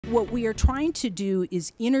What we are trying to do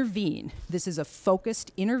is intervene. This is a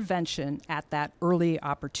focused intervention at that early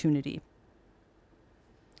opportunity.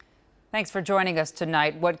 Thanks for joining us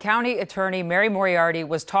tonight. What County Attorney Mary Moriarty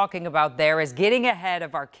was talking about there is getting ahead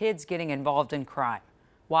of our kids getting involved in crime.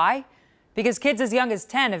 Why? Because kids as young as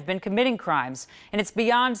 10 have been committing crimes, and it's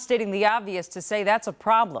beyond stating the obvious to say that's a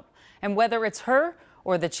problem. And whether it's her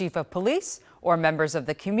or the chief of police or members of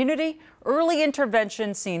the community, early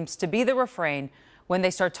intervention seems to be the refrain when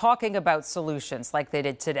they start talking about solutions like they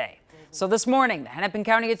did today. So this morning, the Hennepin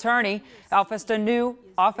County Attorney Office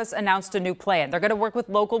announced a new plan. They're going to work with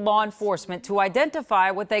local law enforcement to identify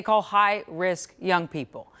what they call high-risk young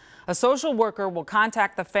people. A social worker will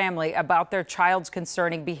contact the family about their child's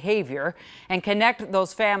concerning behavior and connect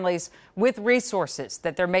those families with resources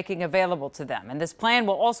that they're making available to them. And this plan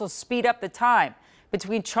will also speed up the time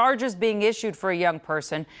between charges being issued for a young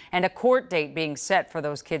person and a court date being set for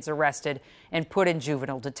those kids arrested and put in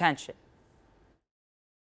juvenile detention.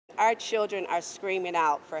 Our children are screaming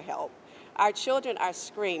out for help. Our children are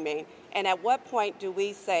screaming, and at what point do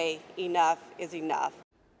we say enough is enough?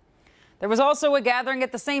 There was also a gathering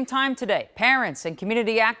at the same time today. Parents and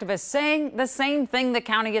community activists saying the same thing the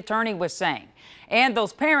county attorney was saying. And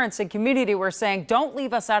those parents and community were saying, don't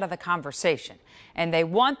leave us out of the conversation. And they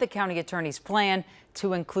want the county attorney's plan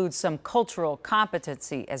to include some cultural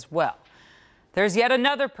competency as well. There's yet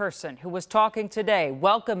another person who was talking today,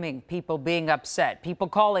 welcoming people being upset, people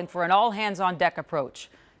calling for an all-hands-on-deck approach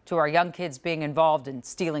to our young kids being involved in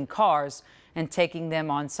stealing cars and taking them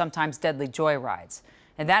on sometimes deadly joyrides.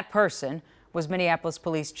 And that person was Minneapolis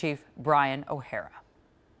Police Chief Brian O'Hara.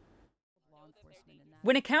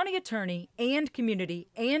 When a county attorney and community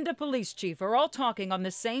and a police chief are all talking on the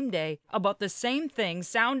same day about the same thing,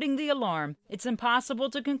 sounding the alarm, it's impossible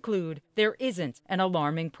to conclude there isn't an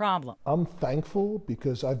alarming problem. I'm thankful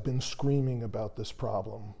because I've been screaming about this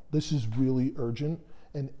problem. This is really urgent,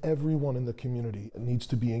 and everyone in the community needs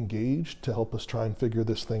to be engaged to help us try and figure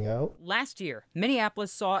this thing out. Last year,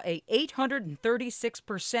 Minneapolis saw a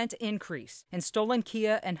 836% increase in stolen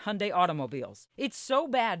Kia and Hyundai automobiles. It's so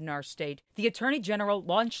bad in our state, the Attorney General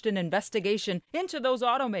launched an investigation into those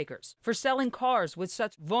automakers for selling cars with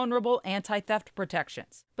such vulnerable anti-theft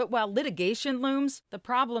protections. But while litigation looms, the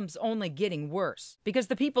problem's only getting worse because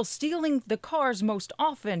the people stealing the cars most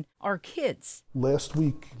often are kids. Last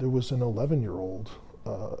week, there was an 11-year-old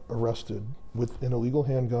arrested with an illegal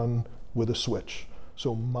handgun with a switch,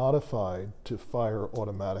 so modified to fire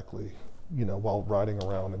automatically, while riding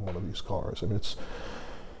around in one of these cars. And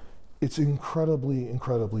it's incredibly,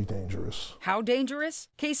 incredibly dangerous. How dangerous?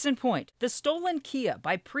 Case in point, the stolen Kia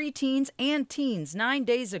by preteens and teens 9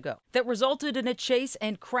 days ago that resulted in a chase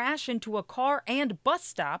and crash into a car and bus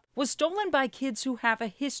stop was stolen by kids who have a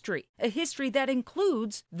history that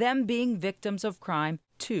includes them being victims of crime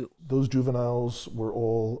too. Those juveniles were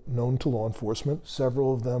all known to law enforcement.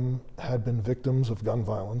 Several of them had been victims of gun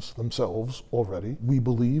violence themselves already. We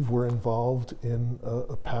believe were involved in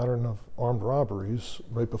a pattern of armed robberies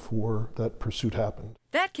right before that pursuit happened.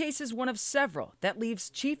 That case is one of several that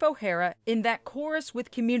leaves Chief O'Hara in that chorus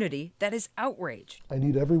with community that is outraged. I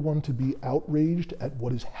need everyone to be outraged at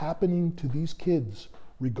what is happening to these kids,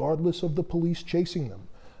 regardless of the police chasing them.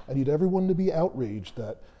 I need everyone to be outraged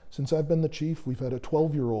that since I've been the chief, we've had a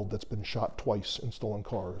 12-year-old that's been shot twice in stolen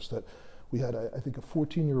cars. That we had, I think, a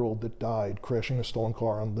 14-year-old that died crashing a stolen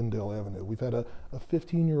car on Lyndale Avenue. We've had a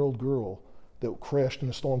 15-year-old girl that crashed in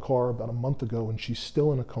a stolen car about a month ago, and she's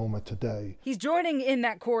still in a coma today. He's joining in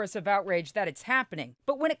that chorus of outrage that it's happening.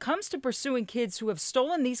 But when it comes to pursuing kids who have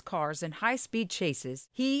stolen these cars in high-speed chases,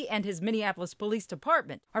 he and his Minneapolis Police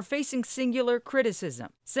Department are facing singular criticism,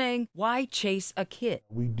 saying, why chase a kid?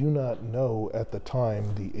 We do not know at the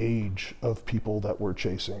time the age of people that we're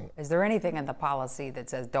chasing. Is there anything in the policy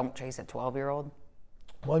that says don't chase a 12-year-old?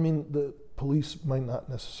 Well, I mean, the police might not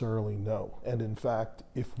necessarily know. And in fact,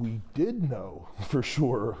 if we did know for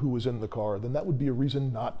sure who was in the car, then that would be a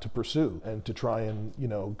reason not to pursue and to try and,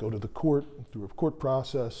 go to the court through a court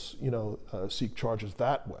process, seek charges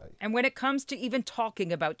that way. And when it comes to even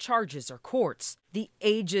talking about charges or courts, the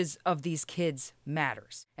ages of these kids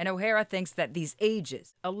matters. And O'Hara thinks that these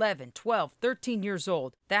ages, 11, 12, 13 years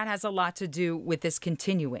old, that has a lot to do with this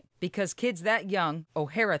continuing. Because kids that young,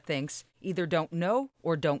 O'Hara thinks, either don't know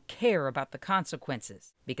or don't care about the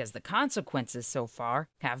consequences. Because the consequences so far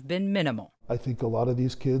have been minimal. I think a lot of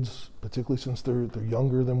these kids, particularly since they're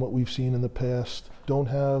younger than what we've seen in the past, don't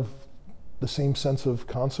have the same sense of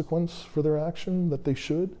consequence for their action that they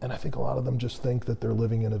should. And I think a lot of them just think that they're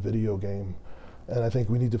living in a video game. And I think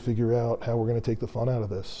we need to figure out how we're going to take the fun out of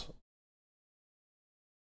this.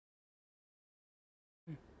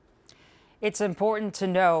 It's important to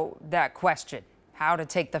know that question, how to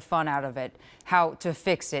take the fun out of it, how to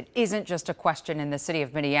fix it, isn't just a question in the city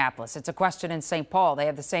of Minneapolis. It's a question in St. Paul. They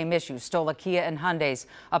have the same issues. Stolen Kia and Hyundais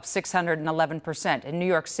up 611%. In New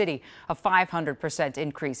York City, a 500%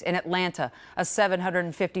 increase. In Atlanta, a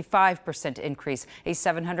 755% increase. A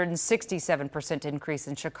 767% increase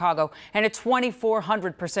in Chicago. And a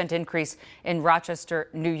 2,400% increase in Rochester,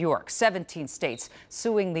 New York. 17 states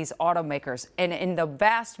suing these automakers. And in the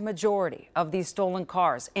vast majority of these stolen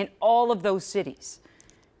cars, in all of those cities,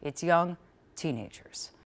 it's young teenagers.